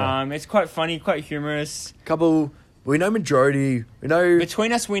 Yeah. It's quite funny, quite humorous. We know majority. We know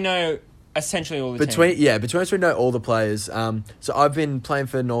between us. We know essentially all the team. Between us we know all the players. So I've been playing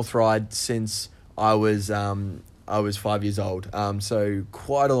for North Ryde since I was 5 years old. So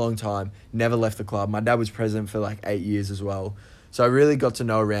quite a long time. Never left the club. My dad was president for 8 years as well. So I really got to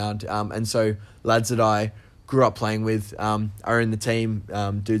know around. And so lads that I grew up playing with are in the team.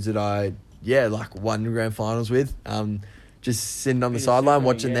 Dudes that I won grand finals with. Just sitting on the sideline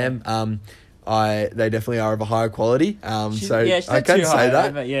watching them. They definitely are of a higher quality. So I can't say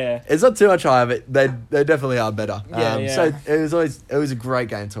that. But yeah, it's not too much higher, but they definitely are better. So it was a great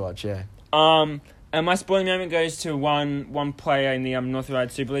game to watch. Yeah. And my sporting moment goes to one player in the North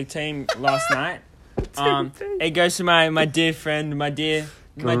Ryde Super League team last night. It goes to my dear friend, my dear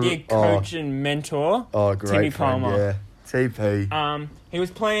coach and mentor, great Timmy friend, Palmer. Yeah, TP. He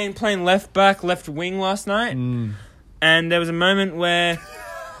was playing left back, left wing last night, and there was a moment where.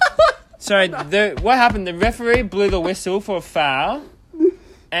 What happened? The referee blew the whistle for a foul,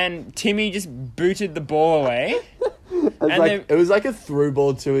 and Timmy just booted the ball away. It was like a through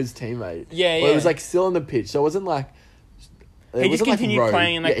ball to his teammate. Yeah. Well, it was still on the pitch, so it wasn't like. He just continued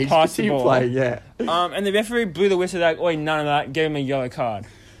playing and passed the ball. Playing, yeah. And the referee blew the whistle oi, none of that, gave him a yellow card.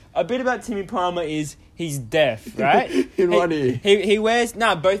 A bit about Timmy Palmer is he's deaf, right? In one ear. He wears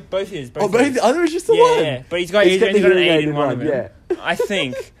both ears. Both ears. I thought it was just the one. Yeah, but he's only got an 8 in one of them. Yeah. I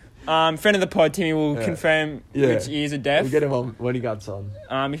think. Friend of the pod, Timmy will confirm which ears are deaf. We'll get him on when he gets on.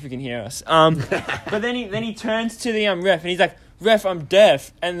 If he can hear us. But then he turns to the ref and he's like, "Ref, I'm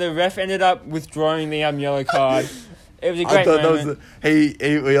deaf," and the ref ended up withdrawing the yellow card. It was a great moment.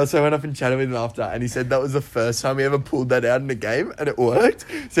 We also went up and chatted with him after, and he said that was the first time he ever pulled that out in a game, and it worked.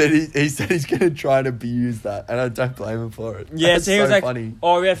 So he said he's going to try and abuse that, and I don't blame him for it. Yeah, so he was like, funny.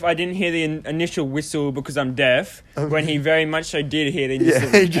 "Oh, ref, I didn't hear the initial whistle because I'm deaf," when he very much so did hear the initial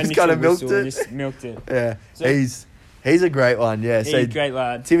he just kind of milked it. Just milked it. Yeah, so, he's a great one. Yeah, he's a great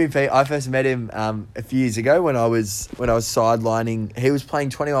lad. Timmy P. I first met him a few years ago when I was sidelining. He was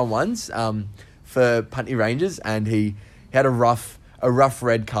playing 21-1s. For Putney Rangers, and he had a rough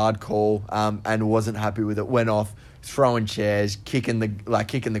red card call and wasn't happy with it. Went off throwing chairs, kicking the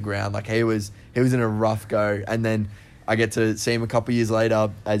ground. He was in a rough go. And then I get to see him a couple of years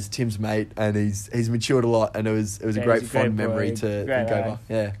later as Tim's mate, and he's matured a lot. And it was a great fond memory to think over.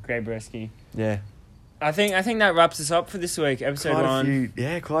 Yeah, great Bresky. Yeah, I think that wraps us up for this week, episode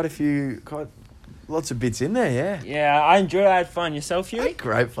 1. Quite a few. Lots of bits in there, yeah. Yeah, I enjoyed it. I had fun. Yourself, Huey?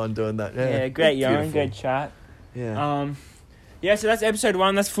 Great fun doing that, yeah. Yeah, great yarn, good chat. Yeah. So that's episode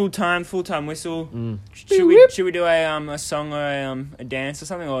 1. That's full time whistle. Should we do a song or a dance or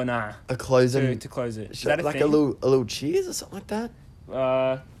something, or nah? A closing to close it. Is that a thing? A little cheers or something like that?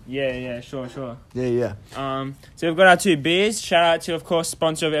 Sure. Yeah. So we've got our 2 beers. Shout out to, of course,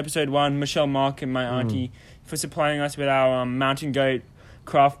 sponsor of episode 1, Michelle Markham, my auntie, for supplying us with our Mountain Goat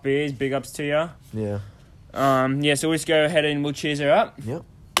craft beers. Big ups to you. Yeah. So we'll just go ahead and we'll cheers her up. Yep.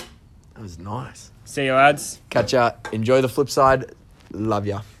 That was nice. See you, lads. Catch ya. Enjoy the flip side. Love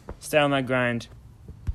ya. Stay on that grind.